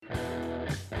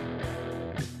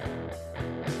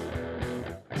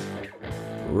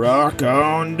Rock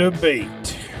on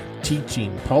Debate.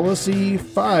 Teaching policy,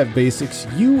 5 basics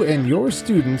you and your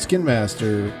students can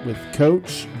master with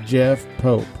Coach Jeff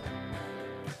Pope.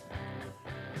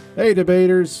 Hey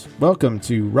debaters, welcome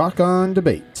to Rock on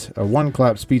Debate, a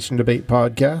one-clap speech and debate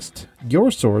podcast,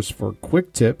 your source for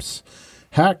quick tips,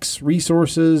 hacks,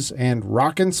 resources, and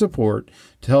rockin' support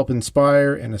to help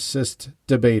inspire and assist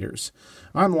debaters.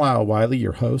 I'm Lyle Wiley,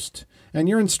 your host, and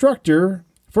your instructor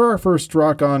for our first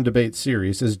Rock on Debate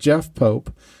series is Jeff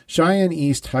Pope, Cheyenne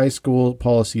East High School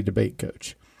policy debate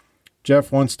coach.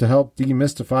 Jeff wants to help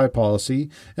demystify policy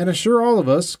and assure all of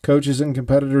us, coaches and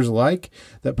competitors alike,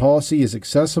 that policy is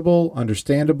accessible,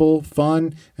 understandable,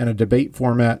 fun, and a debate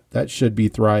format that should be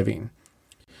thriving.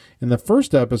 In the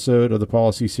first episode of the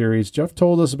policy series, Jeff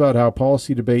told us about how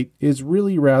policy debate is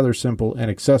really rather simple and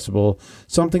accessible,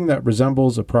 something that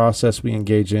resembles a process we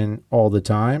engage in all the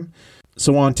time.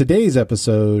 So on today's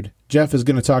episode, Jeff is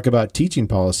going to talk about teaching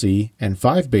policy and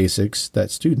 5 basics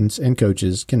that students and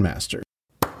coaches can master.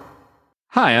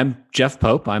 Hi, I'm Jeff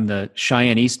Pope. I'm the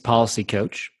Cheyenne East policy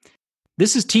coach.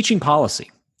 This is Teaching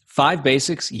Policy, 5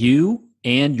 basics you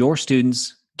and your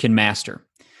students can master.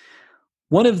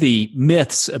 One of the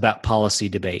myths about policy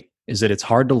debate is that it's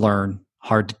hard to learn,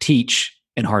 hard to teach,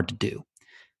 and hard to do.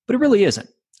 But it really isn't.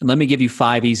 And let me give you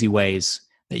 5 easy ways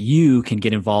that you can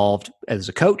get involved as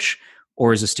a coach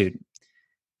or as a student.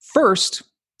 First,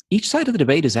 each side of the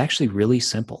debate is actually really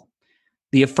simple.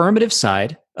 The affirmative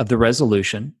side of the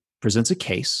resolution presents a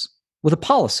case with a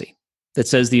policy that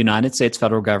says the United States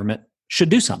federal government should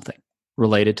do something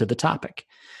related to the topic.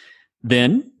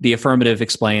 Then the affirmative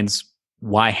explains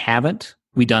why haven't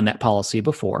we done that policy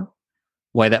before,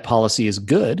 why that policy is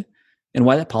good, and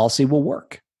why that policy will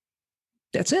work.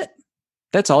 That's it.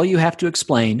 That's all you have to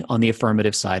explain on the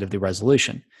affirmative side of the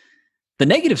resolution. The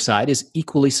negative side is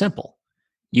equally simple.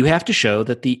 You have to show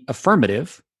that the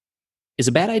affirmative is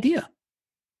a bad idea.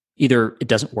 Either it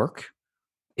doesn't work,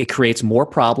 it creates more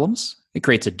problems, it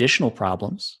creates additional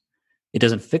problems, it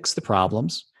doesn't fix the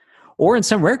problems, or in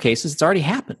some rare cases, it's already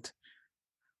happened.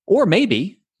 Or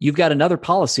maybe you've got another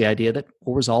policy idea that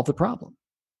will resolve the problem.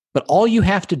 But all you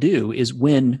have to do is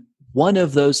win one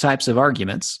of those types of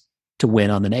arguments to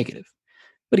win on the negative.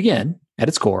 But again, at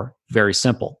its core, very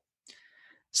simple.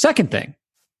 Second thing,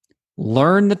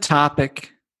 learn the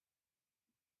topic,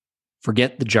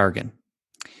 forget the jargon.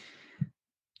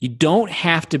 You don't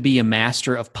have to be a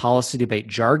master of policy debate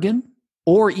jargon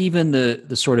or even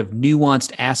the sort of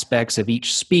nuanced aspects of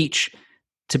each speech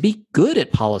to be good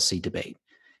at policy debate.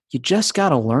 You just got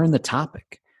to learn the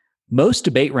topic. Most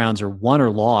debate rounds are won or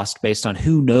lost based on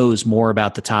who knows more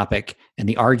about the topic and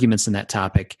the arguments in that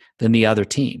topic than the other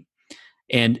team.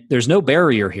 And there's no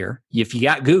barrier here. If you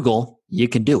got Google, you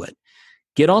can do it.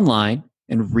 Get online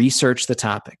and research the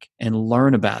topic and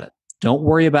learn about it. Don't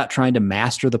worry about trying to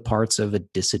master the parts of a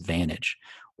disadvantage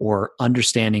or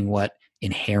understanding what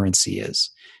inherency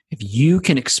is. If you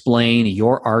can explain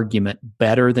your argument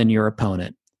better than your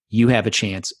opponent, you have a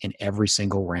chance in every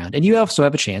single round. And you also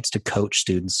have a chance to coach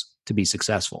students to be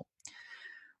successful.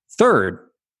 Third,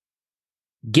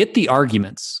 get the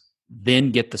arguments,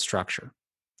 then get the structure.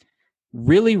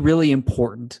 Really, really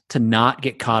important to not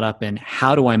get caught up in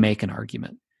how do I make an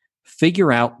argument?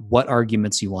 Figure out what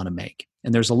arguments you want to make.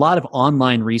 And there's a lot of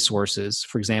online resources,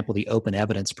 for example, the Open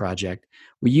Evidence Project,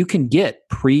 where you can get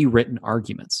pre-written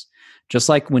arguments. Just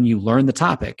like when you learn the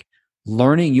topic,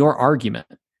 learning your argument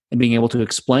and being able to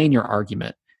explain your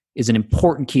argument is an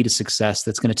important key to success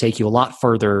that's going to take you a lot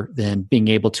further than being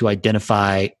able to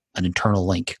identify an internal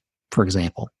link, for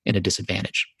example, in a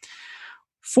disadvantage.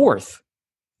 Fourth,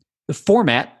 the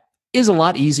format is a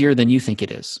lot easier than you think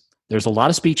it is. There's a lot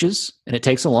of speeches and it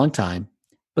takes a long time,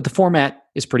 but the format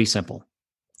is pretty simple.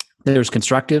 There's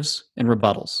constructives and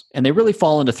rebuttals, and they really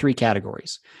fall into 3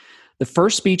 categories. The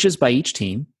first speech is by each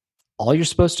team. All you're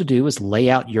supposed to do is lay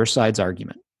out your side's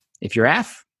argument. If you're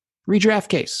AF, read your AF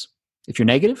case. If you're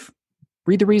negative,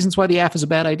 read the reasons why the AF is a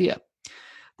bad idea.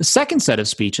 The second set of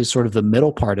speeches, sort of the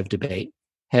middle part of debate,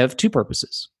 have 2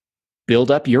 purposes.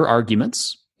 Build up your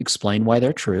arguments, explain why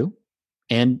they're true,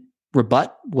 and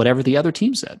rebut whatever the other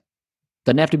team said.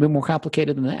 Doesn't have to be more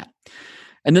complicated than that.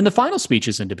 And then the final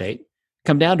speeches in debate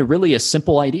come down to really a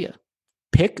simple idea.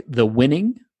 Pick the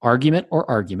winning argument or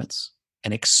arguments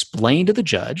and explain to the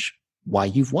judge why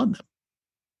you've won them.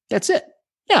 That's it.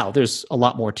 Now, there's a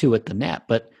lot more to it than that,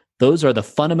 but those are the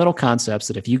fundamental concepts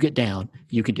that if you get down,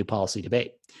 you can do policy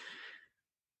debate.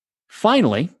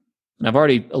 Finally, and I've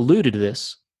already alluded to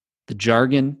this, the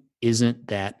jargon isn't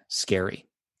that scary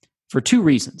for 2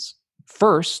 reasons.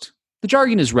 First, the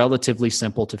jargon is relatively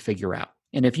simple to figure out.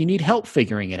 And if you need help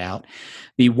figuring it out,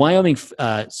 the Wyoming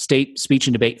State Speech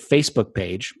and Debate Facebook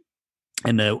page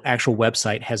and the actual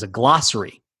website has a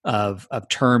glossary of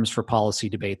terms for policy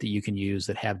debate that you can use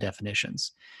that have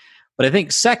definitions. But I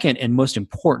think second and most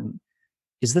important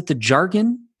is that the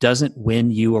jargon doesn't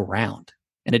win you around,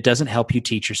 and it doesn't help you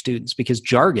teach your students, because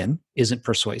jargon isn't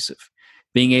persuasive.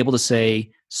 Being able to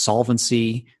say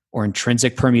solvency or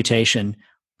intrinsic permutation,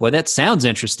 boy, that sounds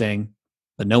interesting,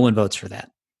 but no one votes for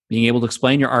that. Being able to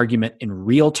explain your argument in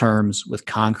real terms with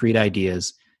concrete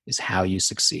ideas is how you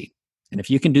succeed. And if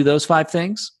you can do those 5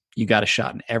 things, you got a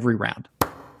shot in every round.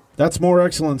 That's more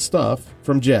excellent stuff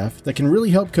from Jeff that can really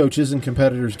help coaches and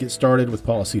competitors get started with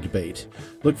policy debate.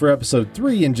 Look for episode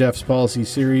 3 in Jeff's policy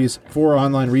series, 4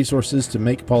 online resources to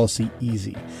make policy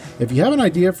easy. If you have an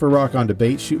idea for Rock on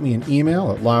Debate, shoot me an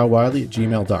email at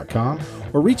lylewiley@gmail.com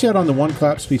or reach out on the One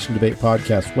Clap Speech and Debate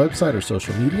podcast website or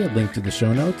social media, linked in the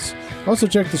show notes. Also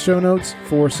check the show notes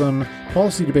for some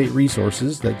policy debate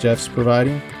resources that Jeff's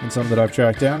providing and some that I've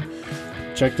tracked down.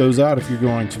 Check those out if you're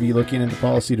going to be looking into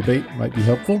policy debate. It might be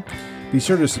helpful. Be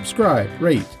sure to subscribe,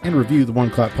 rate, and review the One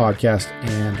Clap podcast,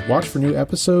 and watch for new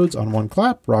episodes on One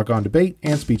Clap, Rock on Debate,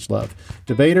 and Speech Love.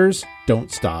 Debaters,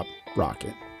 don't stop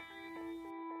rocking.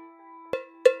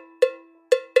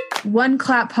 One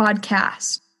Clap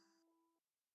podcast.